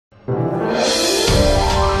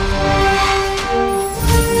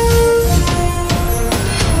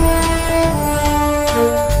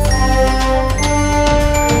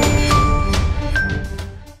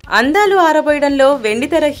అందాలు ఆరబోయడంలో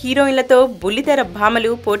వెండితెర హీరోయిన్లతో బుల్లితెర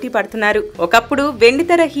భామలు పోటీ పడుతున్నారు. ఒకప్పుడు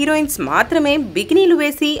వెండితెర హీరోయిన్స్ మాత్రమే బికినీలు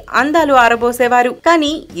వేసి అందాలు ఆరబోసేవారు.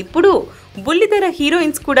 కానీ ఇప్పుడు బుల్లితెర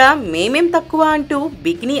హీరోయిన్స్ కూడా మేమేం తక్కువ అంటూ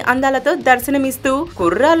బికినీ అందాలతో దర్శనమిస్తూ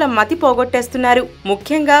కుర్రాళ్ళ మతి పోగొట్టేస్తున్నారు.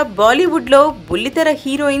 ముఖ్యంగా బాలీవుడ్ లో బుల్లితెర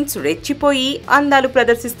హీరోయిన్స్ రెచ్చిపోయి అందాలు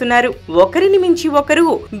ప్రదర్శిస్తున్నారు. ఒకరిని మించి ఒకరు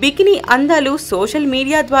బికినీ అందాలు సోషల్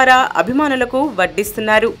మీడియా ద్వారా అభిమానులకు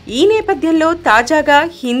వడ్డిస్తున్నారు. ఈ నేపథ్యంలో తాజాగా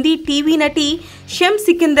హిందీ టీవీ నటి షమ్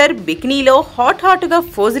సికిందర్ బికినీలో హాట్ గా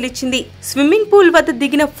ఫోజులిచ్చింది. స్విమ్మింగ్ పూల్ వద్ద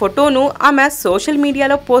దిగిన ఫోటోను ఆమె సోషల్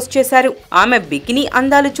మీడియాలో పోస్ట్ చేశారు. ఆమె బికినీ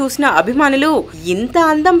అందాలు చూసిన అభిమానులు ఇంత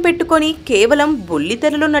అందం పెట్టుకొని కేవలం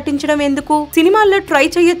బుల్లితెరలో నటించడం ఎందుకు, సినిమాల్లో ట్రై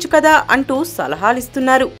చేయొచ్చు కదా అంటూ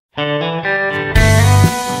సలహాలిస్తున్నారు.